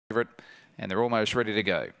And they're almost ready to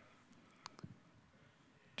go.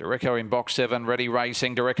 Direcco in box 7, ready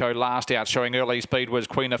racing. Direcco last out, showing early speed was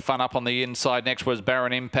Queen of Fun up on the inside. Next was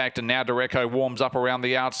Barren Impact, and now Direcco warms up around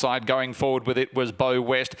the outside. Going forward with it was Bow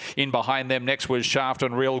West. In behind them next was Shaft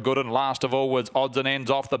and Real Good, and last of all was Odds and Ends.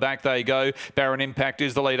 Off the back they go. Barren Impact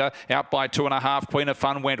is the leader, out by 2.5. Queen of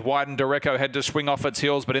Fun went wide, and Direcco had to swing off its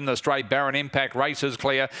heels, but in the straight, Barren Impact races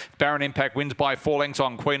clear. Barren Impact wins by 4 lengths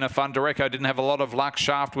on Queen of Fun. Direcco didn't have a lot of luck.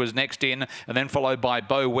 Shaft was next in, and then followed by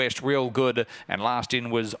Bow West, Real Good, and last in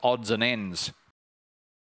was Odds and Ends.